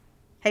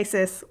Hey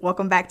sis,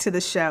 welcome back to the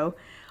show.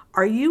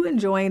 Are you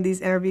enjoying these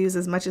interviews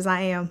as much as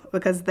I am?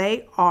 Because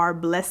they are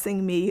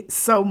blessing me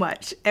so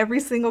much. Every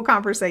single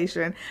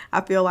conversation, I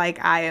feel like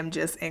I am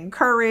just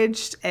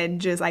encouraged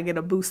and I get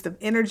a boost of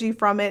energy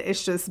from it.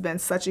 It's just been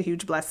such a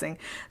huge blessing.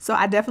 So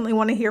I definitely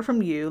want to hear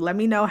from you. Let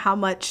me know how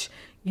much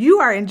you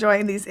are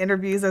enjoying these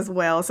interviews as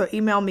well. So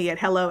email me at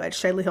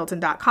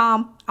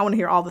hello@shaylahilton.com. I want to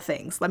hear all the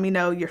things. Let me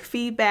know your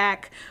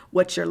feedback,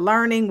 what you're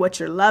learning, what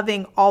you're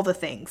loving, all the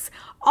things.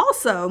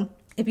 Also,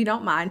 if you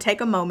don't mind, take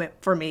a moment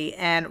for me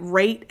and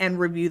rate and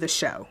review the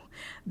show.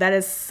 That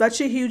is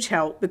such a huge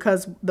help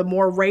because the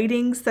more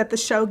ratings that the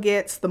show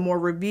gets, the more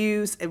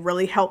reviews, it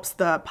really helps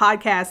the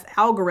podcast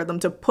algorithm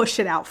to push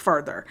it out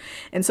further.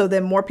 And so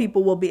then more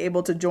people will be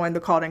able to join the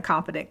Called and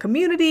Confident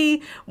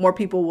community. More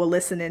people will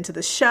listen into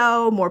the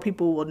show. More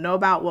people will know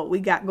about what we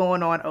got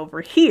going on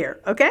over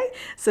here. Okay?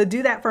 So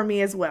do that for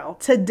me as well.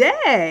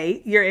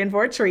 Today, you're in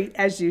for a treat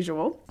as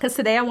usual because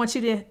today I want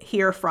you to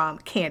hear from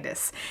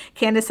Kandice.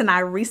 Kandice and I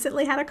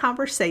recently had a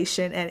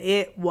conversation and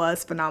it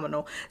was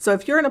phenomenal. So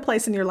if you're in a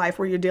place in your life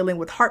where you're dealing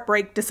with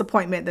heartbreak,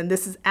 disappointment, then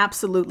this is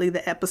absolutely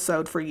the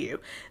episode for you.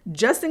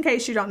 Just in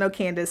case you don't know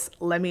Kandice,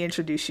 let me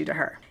introduce you to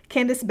her.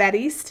 Kandice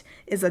Bateast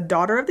is a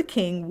daughter of the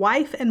king,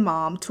 wife and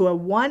mom to a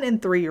 1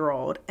 and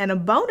 3-year-old, and a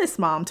bonus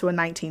mom to a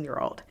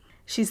 19-year-old.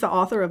 She's the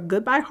author of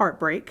Goodbye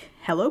Heartbreak,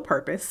 Hello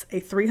Purpose, a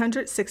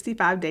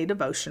 365-day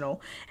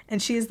devotional,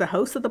 and she is the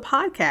host of the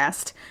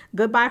podcast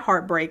Goodbye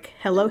Heartbreak,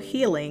 Hello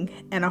Healing,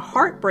 and a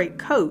heartbreak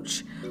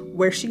coach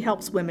where she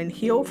helps women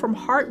heal from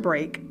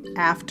heartbreak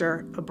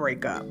after a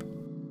breakup.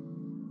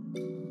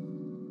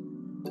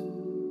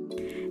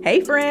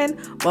 Hey friend,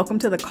 welcome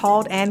to the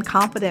Called and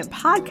Confident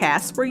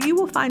podcast where you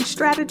will find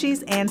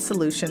strategies and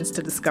solutions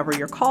to discover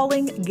your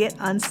calling, get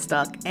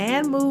unstuck,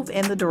 and move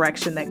in the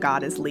direction that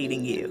God is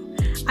leading you.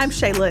 I'm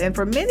Shayla, and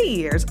for many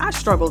years, I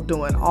struggled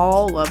doing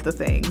all of the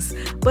things,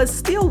 but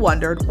still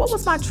wondered what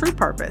was my true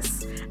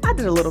purpose. I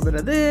did a little bit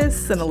of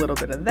this and a little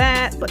bit of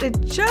that, but it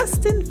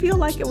just didn't feel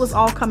like it was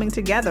all coming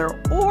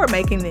together or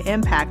making the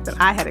impact that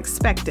I had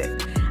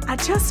expected. I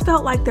just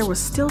felt like there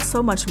was still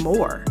so much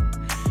more.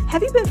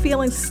 Have you been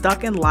feeling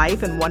stuck in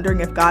life and wondering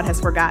if God has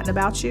forgotten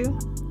about you?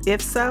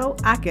 If so,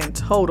 I can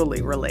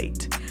totally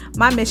relate.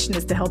 My mission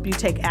is to help you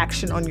take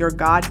action on your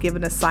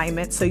God-given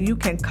assignment so you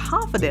can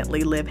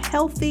confidently live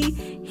healthy,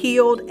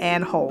 healed,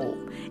 and whole.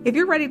 If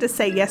you're ready to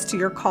say yes to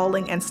your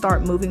calling and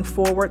start moving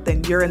forward,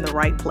 then you're in the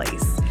right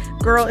place.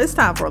 Girl, it's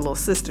time for a little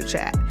sister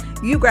chat.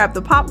 You grab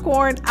the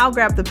popcorn, I'll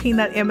grab the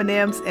peanut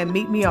M&Ms, and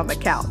meet me on the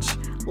couch.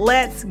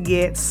 Let's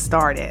get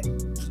started.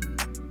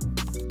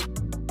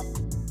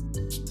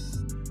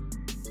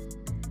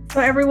 So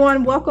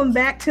everyone, welcome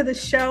back to the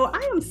show. I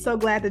am so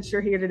glad that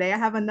you're here today. I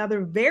have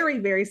another very,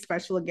 very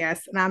special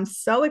guest, and I'm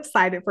so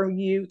excited for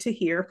you to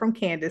hear from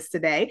Kandice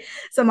today.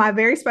 So my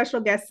very special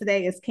guest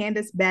today is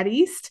Kandice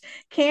Bateast.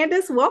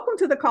 Kandice, welcome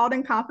to the Called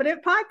and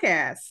Confident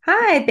podcast.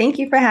 Hi, thank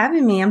you for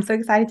having me. I'm so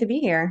excited to be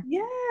here.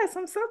 Yes,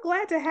 I'm so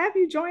glad to have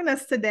you join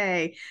us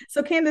today.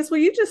 So Kandice, will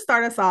you just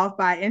start us off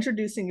by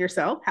introducing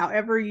yourself,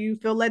 however you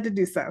feel led to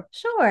do so?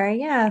 Sure,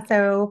 yeah.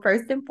 So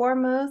first and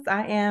foremost,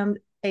 I am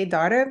a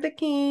daughter of the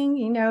king,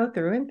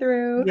 through and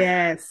through,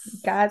 Yes.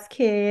 God's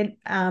kid.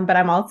 But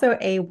I'm also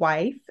a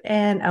wife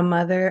and a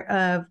mother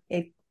of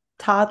a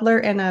toddler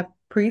and a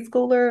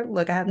preschooler.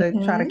 Look, I have to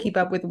try to keep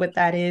up with what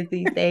that is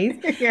these days.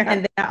 Yeah.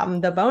 And then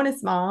I'm the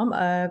bonus mom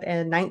of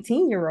a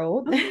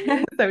 19-year-old.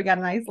 So we got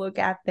a nice look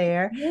at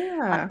there.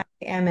 Yeah.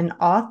 I am an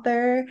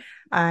author.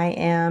 I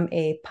am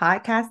a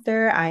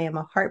podcaster. I am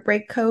a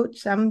heartbreak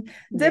coach. I'm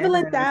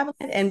dibbling,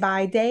 dabbling, and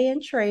by day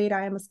and trade,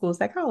 I am a school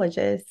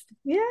psychologist.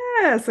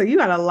 Yeah, so you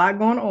got a lot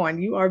going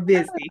on. You are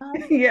busy.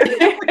 Yeah.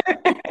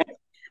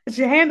 But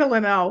you're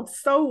handling it all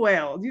so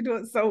well. You do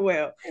it so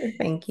well.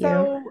 Thank you.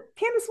 So,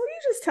 Kandice, will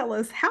you just tell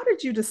us, how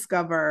did you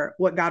discover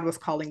what God was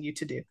calling you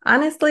to do?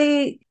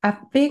 Honestly, I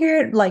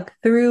figured like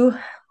through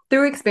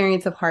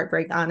experience of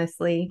heartbreak,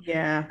 honestly.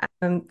 Yeah.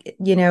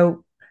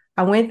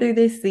 I went through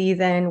this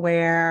season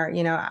where,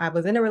 I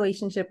was in a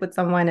relationship with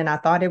someone and I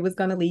thought it was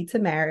going to lead to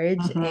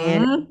marriage.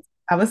 And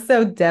I was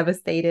so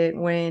devastated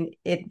when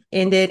it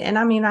ended. And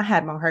I mean, I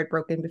had my heart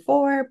broken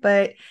before,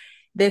 but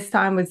this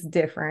time was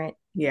different.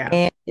 Yeah.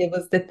 And it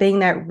was the thing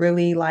that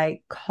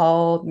really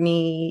called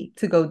me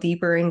to go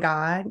deeper in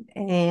God.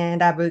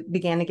 And I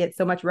began to get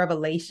so much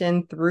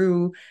revelation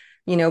through,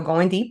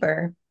 going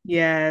deeper.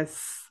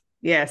 Yes.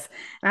 Yes.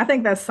 And I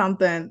think that's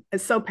something,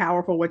 it's so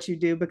powerful what you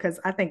do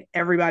because I think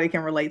everybody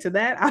can relate to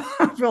that.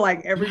 I feel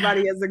like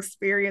everybody has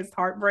experienced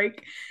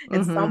heartbreak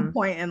at some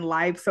point in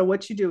life. So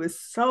what you do is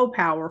so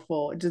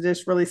powerful to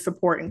just really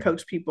support and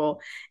coach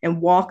people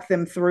and walk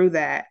them through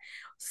that.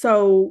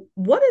 So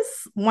what is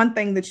one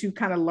thing that you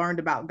kind of learned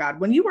about God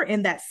when you were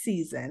in that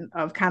season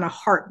of kind of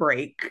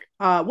heartbreak?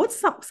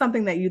 What's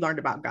something that you learned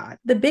about God?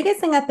 The biggest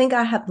thing I think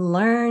I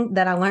learned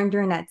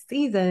during that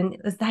season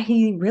is that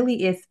he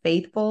really is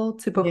faithful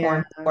to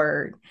perform the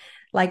word.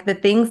 Like the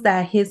things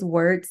that his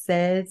word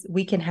says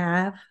we can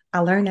have, I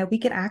learned that we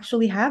can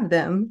actually have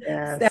them.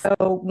 Yes.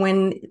 So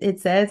when it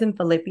says in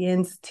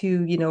Philippians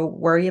to,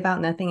 worry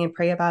about nothing and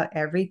pray about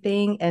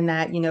everything, and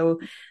that,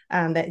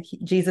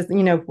 Jesus,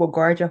 will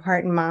guard your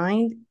heart and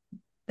mind,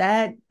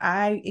 that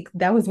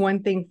was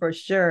one thing for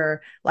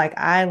sure. Like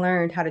I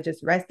learned how to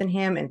just rest in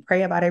him and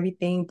pray about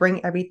everything,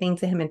 bring everything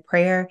to him in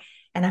prayer.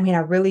 And I mean, I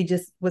really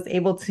just was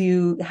able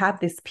to have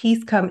this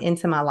peace come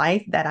into my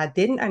life that I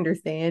didn't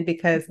understand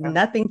because Yeah.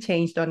 nothing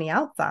changed on the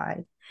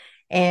outside.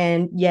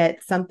 And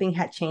yet something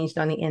had changed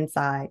on the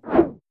inside.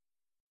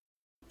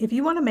 If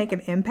you want to make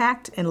an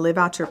impact and live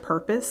out your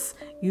purpose,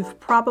 you've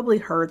probably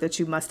heard that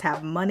you must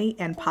have money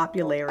and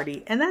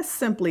popularity, and that's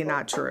simply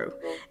not true.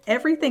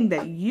 Everything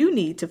that you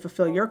need to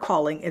fulfill your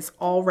calling is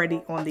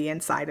already on the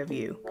inside of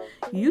you.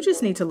 You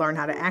just need to learn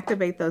how to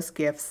activate those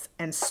gifts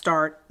and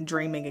start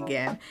dreaming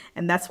again.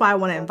 And that's why I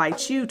want to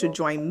invite you to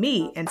join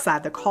me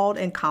inside the Called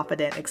and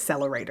Confident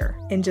Accelerator.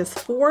 In just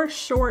 4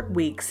 short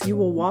weeks, you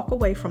will walk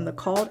away from the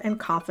Called and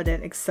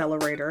Confident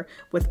Accelerator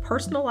with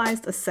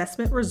personalized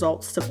assessment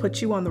results to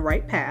put you on the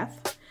right path,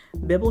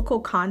 biblical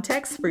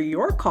context for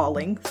your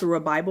calling through a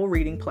Bible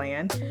reading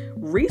plan,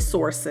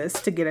 resources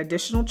to get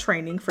additional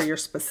training for your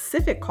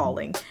specific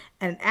calling,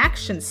 and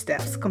action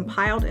steps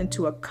compiled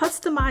into a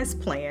customized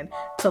plan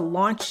to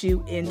launch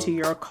you into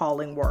your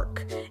calling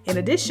work. In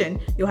addition,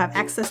 you'll have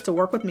access to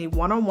work with me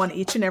one-on-one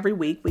each and every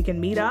week. We can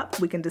meet up,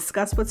 we can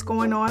discuss what's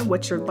going on,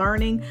 what you're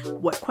learning,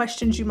 what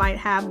questions you might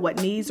have,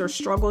 what needs or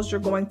struggles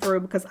you're going through,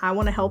 because I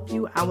want to help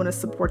you. I want to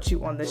support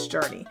you on this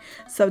journey.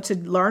 So to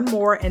learn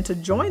more and to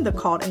join the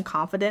Called and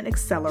Confident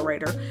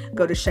Accelerator,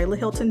 go to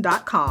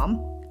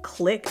ShaylaHilton.com,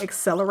 click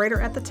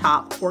Accelerator at the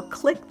top, or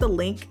click the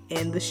link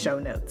in the show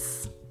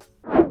notes.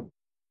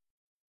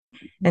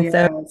 And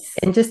so,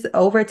 and just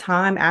over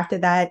time after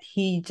that,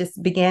 he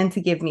just began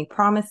to give me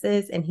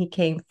promises and he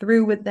came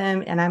through with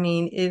them. And I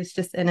mean, it was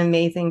just an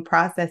amazing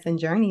process and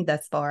journey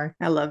thus far.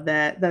 I love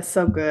that. That's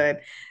so good.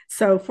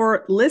 So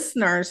for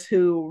listeners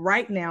who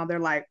right now, they're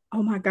like,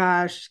 oh my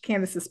gosh,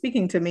 Kandice is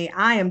speaking to me.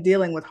 I am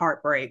dealing with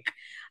heartbreak.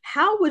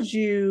 How would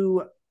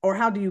you, or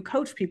how do you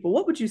coach people?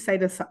 What would you say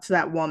to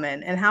that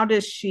woman? And how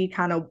does she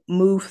kind of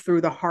move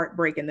through the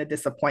heartbreak and the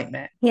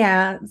disappointment?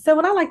 Yeah. So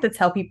what I like to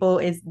tell people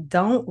is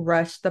don't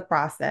rush the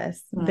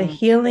process. The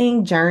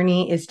healing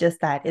journey is just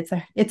that.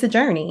 It's a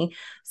journey.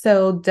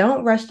 So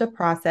don't rush the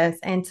process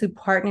and to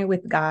partner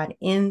with God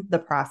in the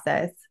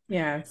process.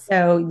 Yes.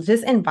 So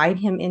just invite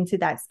him into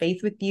that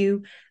space with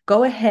you.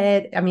 Go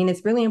ahead. I mean,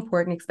 it's really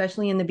important,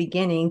 especially in the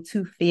beginning,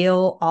 to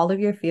feel all of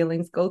your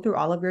feelings, go through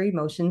all of your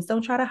emotions.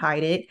 Don't try to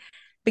hide it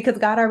because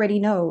God already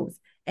knows.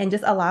 And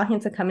just allow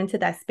him to come into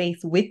that space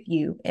with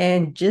you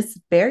and just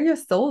bare your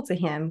soul to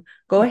him.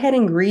 Go ahead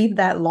and grieve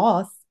that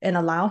loss and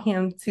allow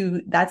him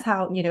to. That's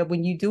how,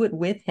 when you do it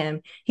with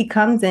him, he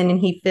comes in and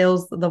he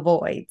fills the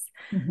voids.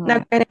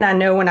 Now, granted, I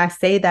know when I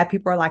say that,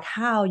 people are like,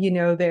 how,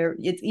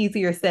 it's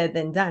easier said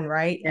than done,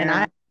 right? Yeah. And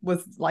I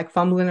was like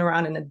fumbling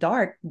around in the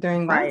dark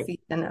during my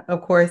season,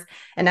 of course.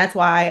 And that's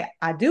why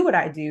I do what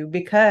I do,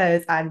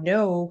 because I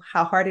know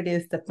how hard it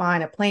is to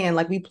find a plan.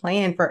 Like we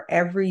plan for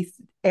every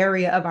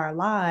area of our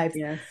lives.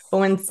 Yes. But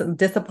when some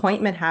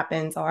disappointment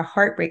happens or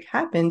heartbreak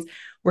happens,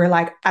 we're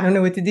like, I don't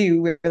know what to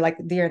do. We're like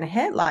deer in the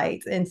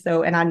headlights. And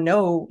I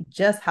know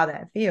just how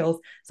that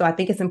feels. So I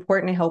think it's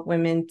important to help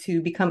women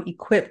to become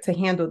equipped to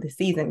handle the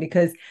season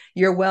because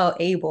you're well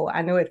able.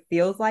 I know it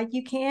feels like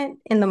you can't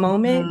in the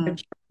moment, but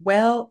you're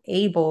well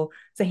able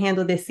to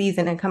handle this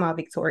season and come out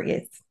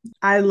victorious.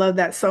 I love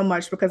that so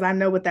much because I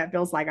know what that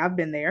feels like. I've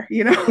been there,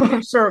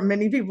 I'm sure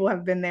many people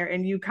have been there,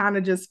 and you kind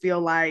of just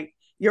feel like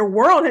your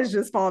world has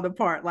just fallen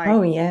apart. Like,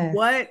 oh, yes.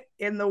 What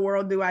in the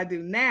world do I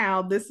do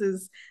now? This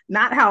is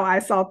not how I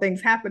saw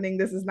things happening.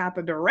 This is not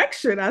the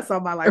direction I saw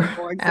my life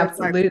going. So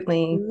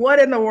absolutely. Like, what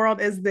in the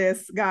world is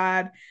this,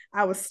 God?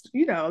 I was,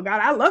 God,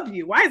 I love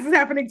you. Why is this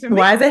happening to me?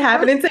 Why is it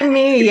happening to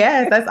me?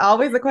 Yes, that's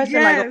always the question.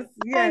 Yes, like,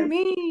 why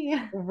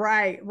me?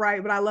 Right.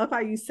 But I love how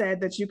you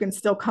said that you can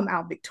still come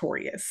out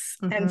victorious.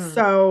 And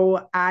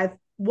so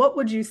what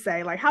would you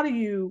say? Like, how do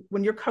you,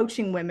 when you're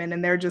coaching women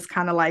and they're just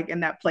kind of like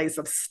in that place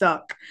of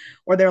stuck,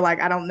 or they're like,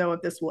 I don't know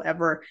if this will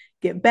ever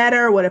get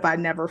better. What if I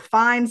never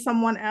find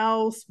someone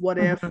else? What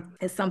if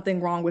is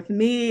something wrong with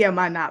me? Am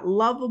I not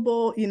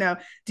lovable?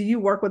 Do you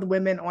work with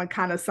women on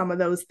kind of some of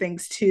those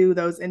things too,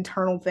 those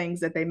internal things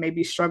that they may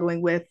be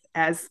struggling with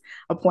as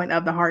a point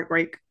of the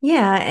heartbreak?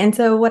 Yeah. And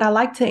so what I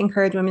like to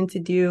encourage women to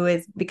do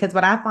is, because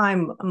what I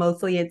find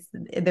mostly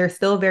they're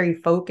still very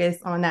focused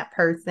on that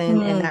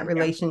person and that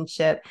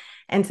relationship.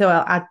 And so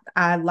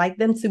I like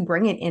them to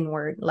bring it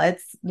inward.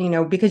 Let's,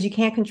 because you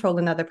can't control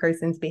another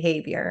person's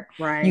behavior.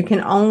 Right. You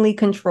can only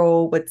control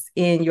what's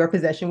in your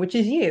possession, which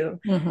is you.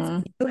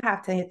 So you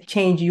have to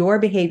change your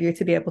behavior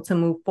to be able to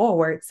move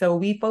forward. So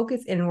we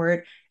focus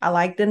inward. I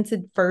like them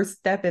to first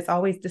step is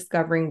always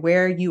discovering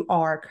where you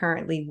are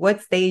currently.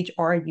 What stage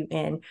are you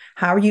in?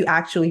 How are you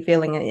actually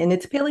feeling? And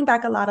it's peeling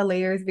back a lot of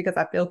layers because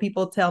I feel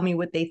people tell me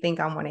what they think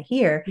I want to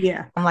hear.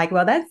 Yeah. I'm like,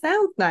 well, that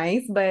sounds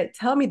nice, but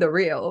tell me the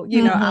real,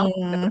 I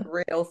want the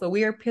real. So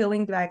we are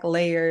peeling back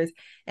layers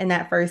in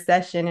that first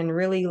session and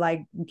really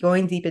like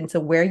going deep into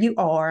where you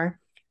are,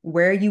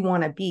 where you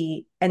want to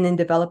be, and then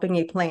developing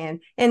a plan.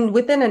 And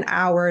within an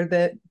hour,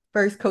 the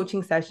first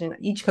coaching session,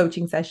 each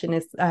coaching session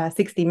is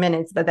 60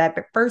 minutes, but that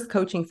first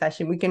coaching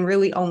session, we can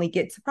really only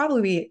get to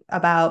probably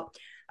about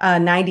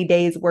 90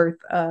 days worth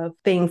of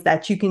things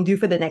that you can do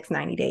for the next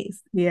 90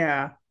 days.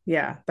 Yeah.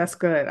 Yeah, that's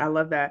good. I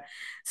love that.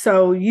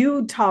 So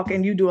you talk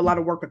and you do a lot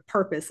of work with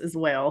purpose as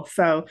well.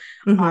 So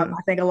I Mm-hmm.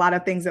 think a lot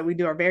of things that we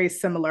do are very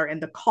similar in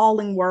the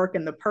calling work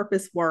and the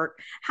purpose work.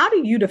 How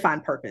do you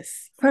define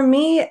purpose? For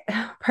me,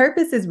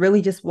 purpose is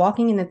really just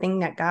walking in the thing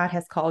that God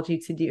has called you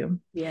to do.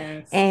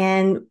 Yes.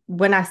 And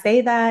when I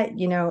say that,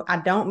 I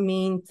don't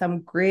mean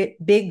some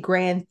great, big,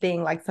 grand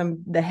thing like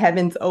the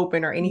heavens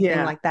open or anything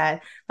Yeah. like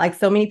that. Like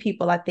so many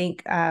people, I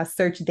think,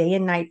 search day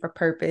and night for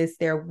purpose.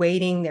 They're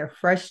waiting, they're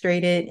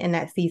frustrated in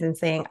that season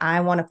saying,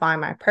 I want to find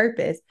my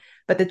purpose.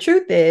 But the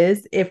truth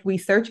is, if we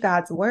search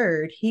God's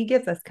word, he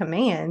gives us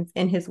commands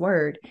in his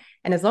word.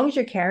 And as long as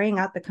you're carrying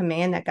out the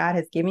command that God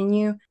has given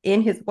you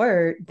in his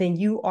word, then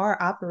you are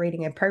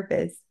operating in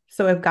purpose.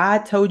 So if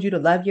God told you to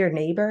love your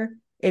neighbor,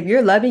 if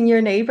you're loving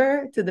your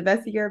neighbor to the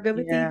best of your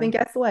abilities, Yeah. then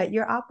guess what?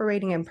 You're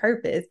operating in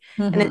purpose.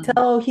 And Hmm.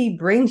 until he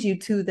brings you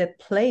to the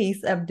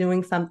place of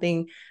doing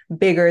something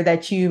bigger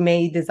that you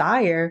may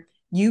desire,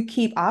 you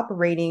keep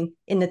operating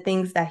in the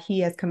things that he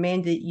has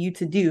commanded you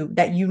to do,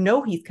 that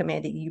he's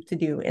commanded you to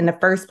do. And the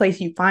first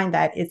place you find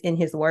that is in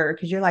his word,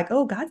 because you're like,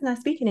 oh, God's not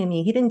speaking to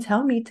me. He didn't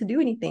tell me to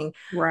do anything.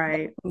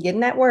 Right. Get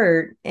in that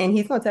word, and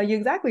he's going to tell you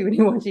exactly what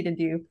he wants you to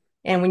do.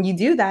 And when you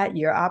do that,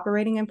 you're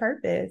operating in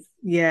purpose.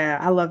 Yeah,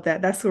 I love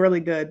that. That's really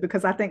good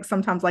because I think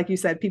sometimes, like you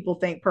said, people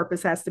think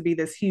purpose has to be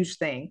this huge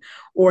thing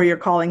or your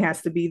calling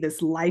has to be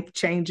this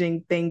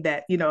life-changing thing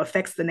that,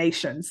 affects the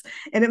nations.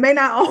 And it may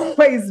not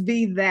always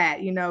be that,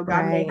 God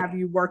may Right. have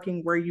you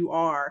working where you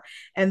are.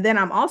 And then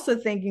I'm also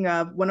thinking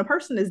of when a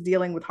person is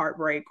dealing with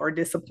heartbreak or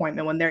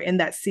disappointment, when they're in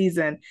that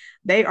season,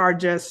 they are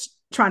just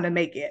trying to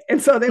make it.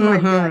 And so they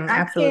might be like, Mm-hmm.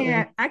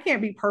 Absolutely. I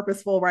can't be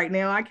purposeful right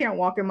now. I can't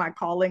walk in my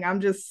calling. I'm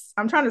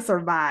trying to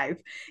survive,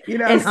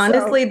 And so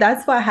honestly,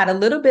 that's why I had a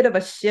little bit of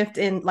a shift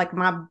in like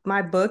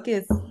my book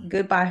is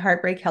Goodbye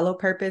Heartbreak, Hello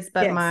Purpose,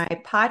 but yes. my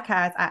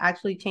podcast, I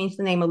actually changed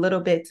the name a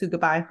little bit to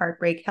Goodbye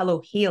Heartbreak, Hello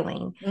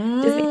Healing,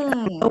 just because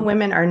I know Mm,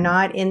 women are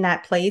not in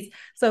that place.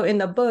 So in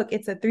the book,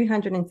 it's a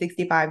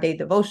 365-day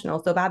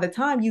devotional. So by the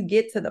time you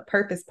get to the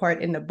purpose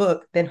part in the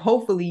book, then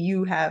hopefully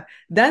you have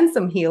done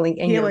some healing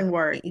and you're healing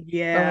work. ready. But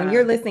when Yeah.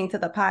 you're listening to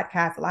the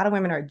podcast, a lot of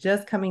women are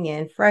just coming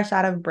in fresh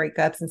out of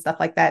breakups and stuff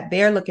like that.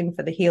 They're looking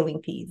for the healing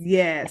piece. So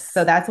Yes.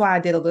 that's why I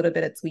did a little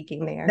bit of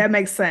tweaking there. That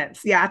makes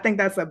sense. Yeah, I think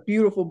that's a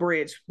beautiful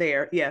bridge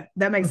there. Yeah,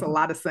 that makes a Mhm.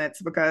 lot of sense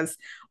because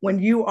when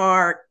you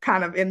are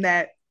kind of in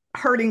that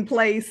hurting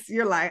place,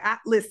 you're like,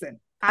 listen,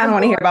 I don't I'm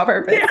want to hear going, about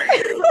purpose. yeah,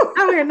 I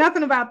don't hear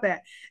nothing about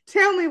that.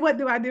 Tell me, what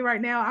do I do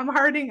right now? I'm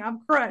hurting. I'm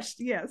crushed.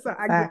 Yeah, so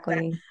I get that.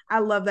 Exactly. I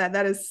love that.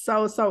 That is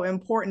so, so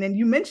important. And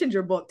you mentioned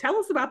your book. Tell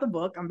us about the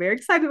book. I'm very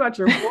excited about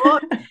your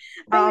book. Thanks.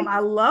 I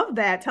love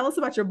that. Tell us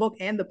about your book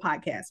and the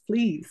podcast,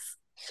 please.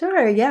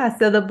 Sure. Yeah.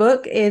 So the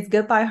book is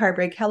Goodbye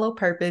Heartbreak, Hello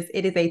Purpose.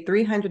 It is a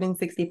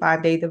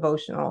 365-day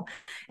devotional.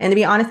 And to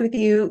be honest with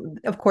you,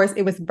 of course,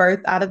 it was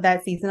birthed out of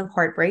that season of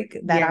heartbreak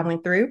that I Yeah.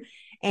 went through.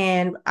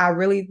 And I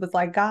really was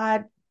like,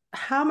 God,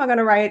 how am I going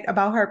to write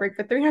about heartbreak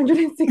for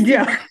 365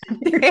 Yeah.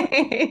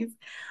 days?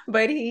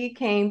 But he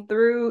came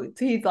through.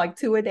 He's like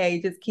two a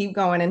day, just keep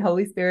going. And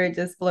Holy Spirit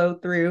just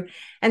flowed through.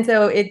 And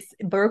so it's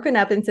broken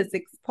up into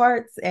 6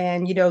 parts.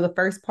 And, the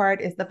first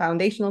part is the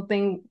foundational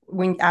thing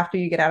when after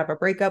you get out of a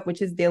breakup,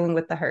 which is dealing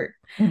with the hurt.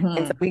 And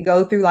so Mm-hmm. we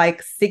go through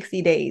like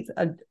 60 days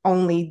of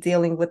only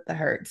dealing with the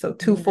hurt. So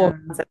two full Yeah.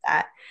 months of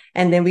that.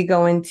 And then we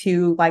go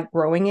into like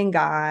growing in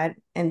God.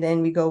 And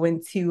then we go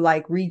into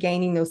like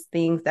regaining those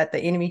things that the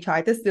enemy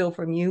tried to steal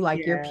from you,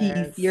 like your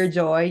peace, your Yes.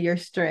 joy, your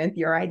strength,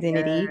 your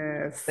identity.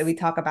 So Yes. we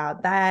talk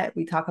about that.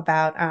 We talk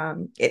about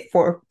it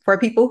for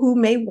people who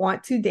may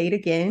want to date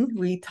again.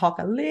 We talk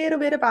a little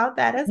bit about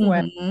that as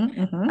well.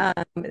 Mm-hmm. Mm-hmm.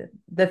 Um,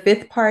 the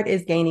fifth part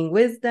is gaining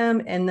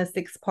wisdom, and the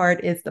sixth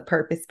part is the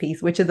purpose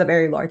piece, which is a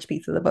very large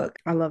piece of the book.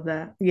 I love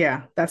that.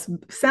 Yeah, that's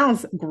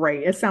sounds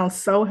great. It sounds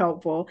so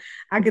helpful.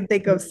 I could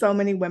think of so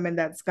many women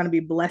that's going to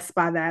be blessed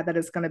by that, that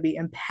is going to be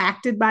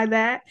impacted by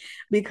that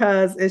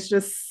because it's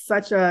just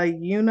such a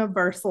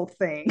universal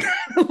thing.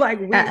 Like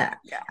I,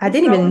 I we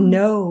didn't so even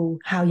know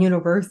how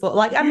universal.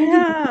 Like, I mean, you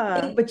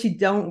yeah. think, but you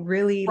don't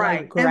really like Right.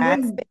 And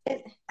grasp when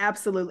it.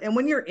 absolutely. And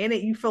when you're in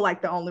it, you feel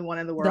like the only one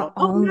in the The world.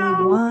 Oh only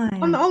no, I'm the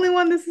one. only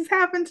one this has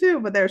happened to.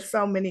 But there's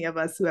so many of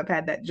us who have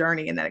had that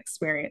journey and that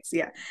experience.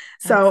 Yeah.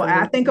 So I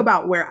think Absolutely.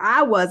 about where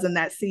I was in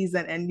that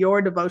season, and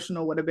your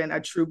devotional would have been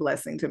a true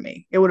blessing to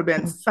me. It would have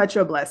been such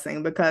a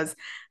blessing because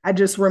I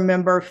just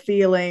remember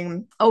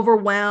feeling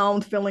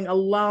overwhelmed, feeling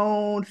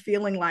alone,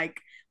 feeling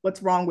like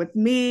what's wrong with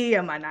me?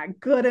 Am I not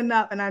good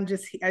enough? And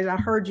as I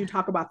heard you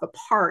talk about the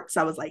parts,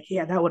 I was like,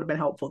 yeah, that would have been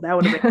helpful. That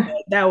would have been good.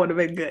 That would have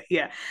been good.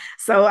 Yeah.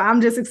 So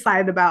I'm just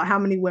excited about how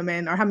many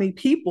women or how many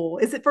people,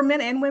 is it for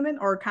men and women,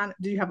 or kind of,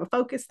 do you have a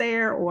focus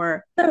there,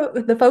 or? So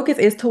the focus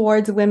is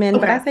towards women,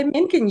 but Okay. I say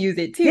men can use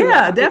it too.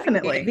 Yeah, I mean,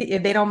 definitely.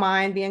 if they don't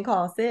mind being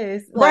called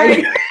sis,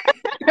 like Right.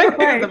 the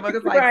Right. book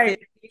is like sis. Right.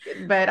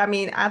 But I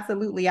mean,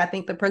 absolutely, I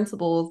think the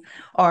principles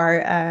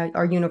are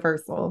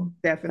universal. So.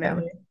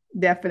 Definitely.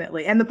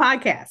 Definitely. And the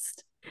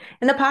podcast.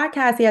 And the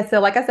podcast, yeah. So,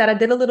 like I said, I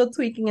did a little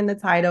tweaking in the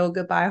title,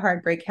 Goodbye,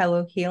 Heartbreak,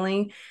 Hello,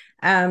 Healing.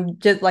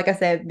 Just like I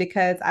said,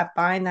 because I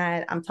find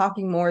that I'm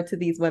talking more to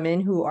these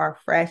women who are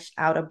fresh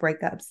out of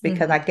breakups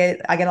because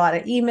Mm-hmm. I get a lot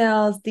of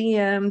emails,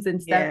 DMs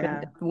and stuff, and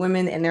Yeah.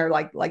 women, and they're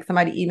like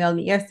somebody emailed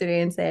me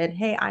yesterday and said,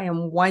 "Hey, I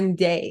am one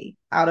day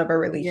out of a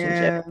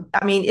relationship." Yeah.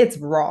 I mean, it's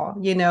raw,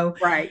 you know.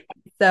 Right.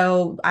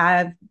 So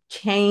I've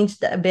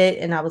changed a bit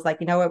and I was like,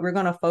 you know what, we're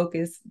going to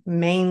focus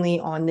mainly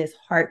on this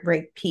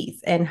heartbreak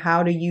piece and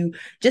how do you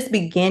just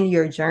begin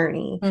your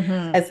journey.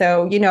 Mm-hmm. And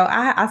so, you know,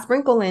 I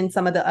sprinkle in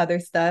some of the other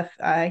stuff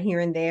here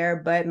and there,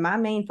 but my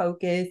main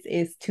focus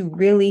is to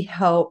really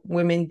help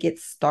women get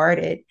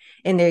started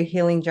in their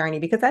healing journey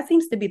because that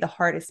seems to be the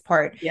hardest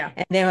part. Yeah.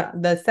 And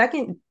then the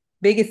second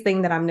biggest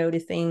thing that I'm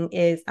noticing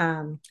is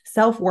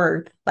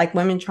self-worth, like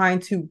women trying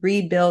to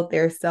rebuild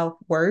their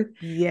self-worth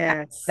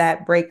Yes.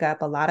 that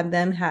breakup. A lot of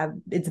them have,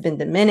 it's been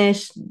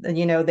diminished.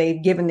 You know,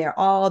 they've given their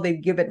all,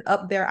 they've given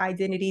up their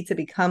identity to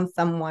become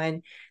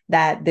someone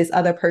that this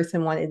other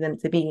person wanted them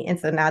to be. And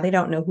so now they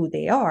don't know who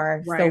they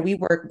are. So Right. we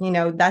work, you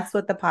know, that's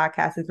what the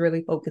podcast is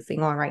really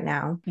focusing on right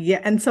now. Yeah.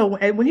 And so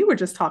when you were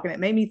just talking,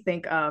 it made me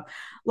think of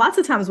lots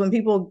of times when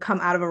people come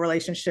out of a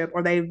relationship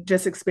or they've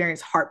just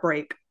experienced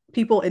heartbreak,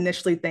 people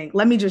initially think,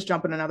 let me just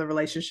jump in another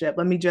relationship.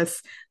 Let me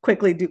just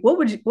quickly do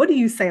what do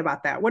you say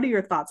about that? What are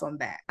your thoughts on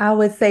that? I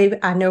would say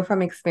I know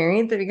from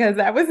experience because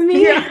that was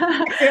me. Yeah.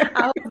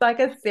 I was like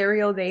a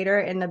serial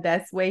dater, and the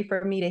best way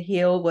for me to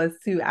heal was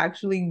to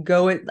actually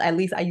go. At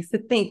least I used to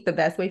think the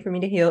best way for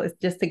me to heal is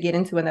just to get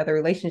into another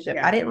relationship.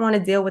 Yeah. I didn't want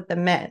to deal with the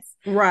mess.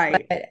 But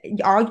Right.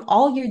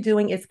 all you're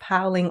doing is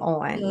piling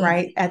on,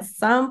 right? At Mhm.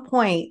 some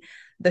point,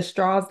 the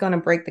straw is going to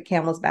break the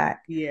camel's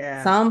back.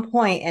 Yeah. Some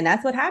point, and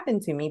that's what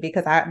happened to me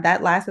because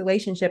that last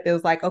relationship, it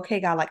was like,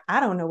 okay, God, like I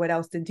don't know what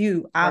else to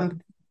do. Right.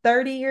 I'm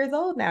 30 years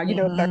old now, you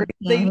know, Hmm. 30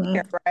 is a Hmm.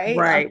 year, right? I'm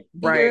Right.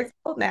 30 Right. years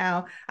old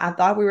now. I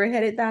thought we were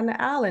headed down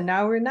the aisle and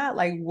now we're not.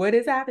 Like, what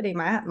is happening?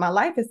 My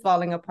life is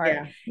falling apart.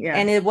 Yeah. Yeah.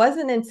 And it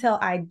wasn't until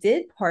I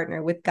did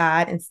partner with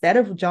God instead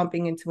of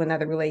jumping into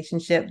another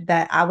relationship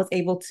that I was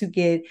able to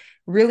get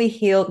really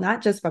healed,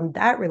 not just from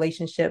that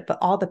relationship, but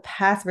all the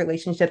past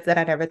relationships that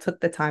I never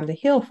took the time to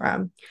heal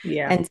from.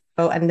 Yeah.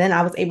 And then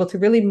I was able to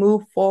really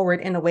move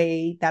forward in a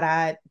way that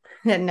I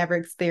had never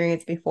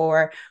experienced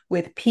before,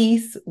 with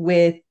peace,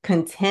 with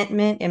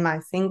contentment in my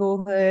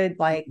singlehood,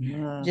 like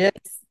Mhm.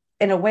 just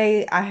in a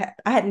way I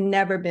had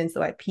never been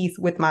so at peace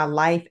with my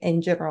life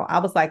in general. I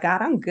was like,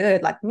 God, I'm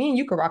good. Like me and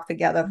you could rock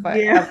together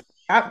Yeah.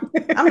 forever.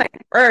 I'm not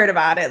worried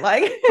about it.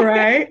 Like,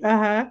 Right.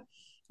 Uh-huh.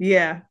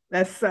 Yeah.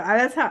 That's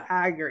how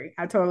I agree.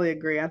 I totally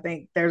agree. I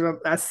think there's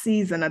a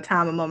season, a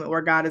time, a moment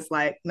where God is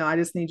like, no, I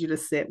just need you to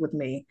sit with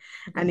me.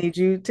 I need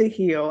you to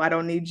heal. I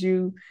don't need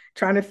you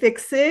trying to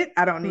fix it.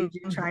 I don't need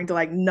you trying to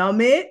like numb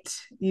it.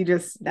 You that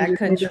just need to,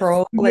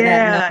 control and that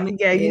yeah, numbing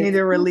yeah, you need is,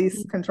 to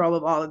release control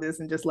of all of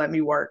this and just let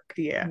me work.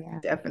 Yeah, yeah.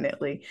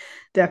 definitely.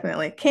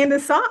 Definitely.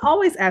 Candice, so I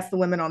always ask the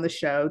women on the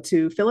show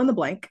to fill in the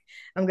blank.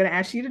 I'm going to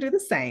ask you to do the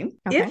same.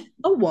 If Okay.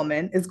 a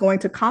woman is going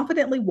to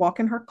confidently walk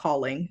in her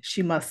calling,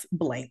 she must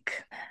blank.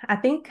 I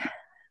think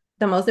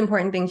the most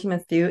important thing she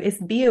must do is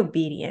be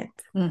obedient.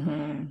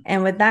 Mm-hmm.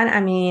 And with that,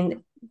 I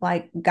mean,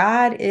 like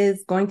God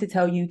is going to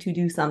tell you to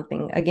do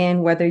something.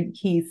 Again, whether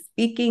he's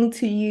speaking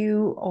to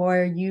you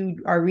or you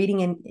are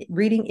reading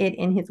it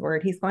in his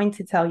word, he's going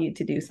to tell you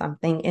to do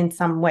something in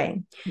some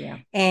way. Yeah.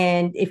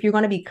 And if you're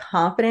going to be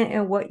confident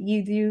in what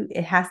you do,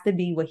 it has to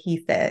be what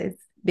he says.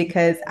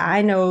 Because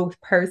I know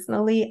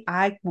personally,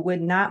 I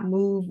would not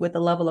move with the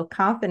level of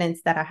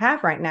confidence that I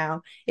have right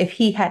now if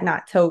he had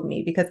not told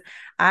me. Because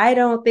I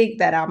don't think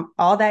that I'm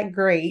all that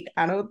great.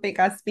 I don't think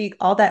I speak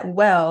all that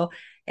well.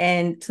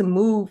 And to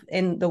move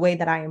in the way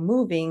that I am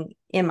moving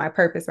in my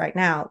purpose right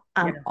now,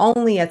 I'm Yeah.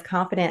 only as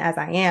confident as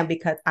I am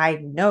because I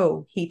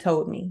know he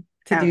told me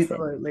to do this.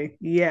 Absolutely.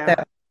 Yeah.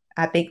 So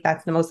I think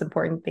that's the most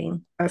important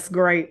thing. That's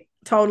great.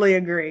 Totally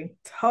agree.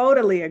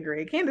 Totally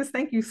agree. Candice,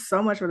 thank you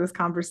so much for this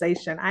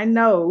conversation. I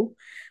know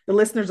the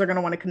listeners are going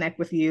to want to connect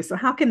with you. So,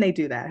 how can they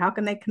do that? How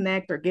can they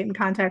connect or get in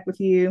contact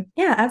with you?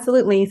 Yeah,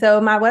 absolutely. So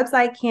my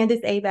website,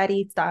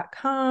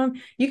 CandiceBateast.com.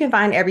 You can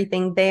find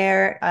everything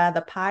there.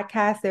 The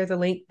podcast, there's a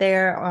link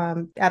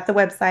there at the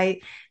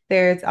website.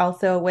 There's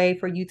also a way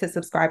for you to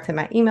subscribe to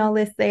my email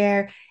list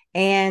there.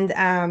 And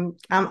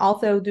I'm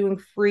also doing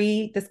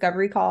free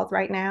discovery calls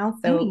right now.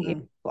 So if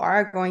Mm. you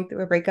are going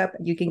through a breakup,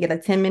 you can get a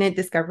 10-minute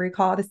discovery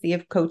call to see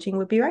if coaching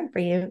would be right for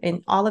you.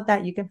 And all of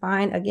that you can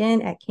find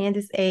again at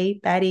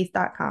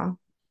CandiceBateast.com.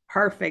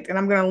 Perfect. And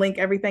I'm going to link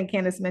everything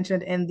Kandice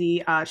mentioned in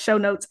the show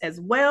notes as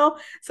well.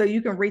 So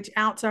you can reach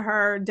out to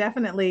her.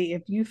 Definitely,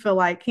 if you feel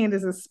like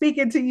Kandice is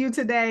speaking to you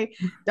today,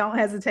 don't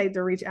hesitate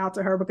to reach out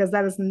to her, because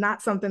that is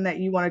not something that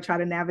you want to try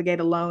to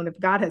navigate alone. If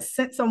God has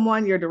sent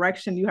someone your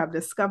direction, you have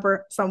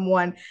discovered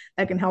someone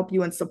that can help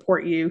you and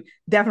support you,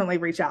 definitely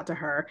reach out to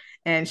her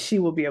and she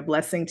will be a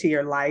blessing to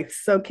your life.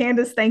 So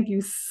Kandice, thank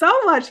you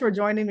so much for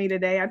joining me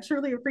today. I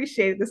truly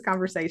appreciated this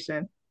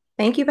conversation.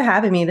 Thank you for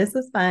having me. This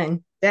was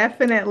fun.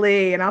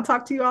 Definitely. And I'll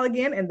talk to you all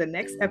again in the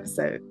next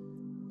episode.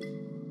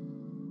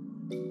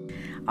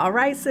 All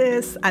right,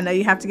 sis. I know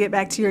you have to get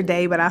back to your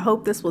day, but I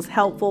hope this was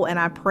helpful and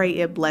I pray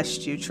it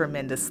blessed you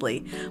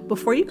tremendously.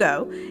 Before you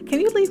go, can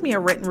you leave me a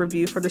written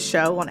review for the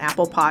show on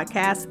Apple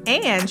Podcasts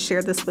and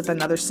share this with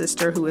another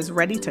sister who is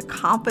ready to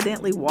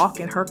confidently walk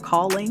in her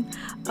calling?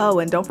 Oh,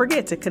 and don't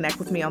forget to connect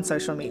with me on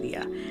social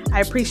media.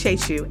 I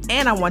appreciate you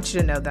and I want you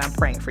to know that I'm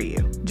praying for you.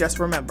 Just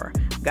remember,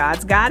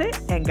 God's got it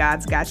and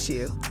God's got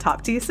you.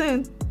 Talk to you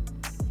soon.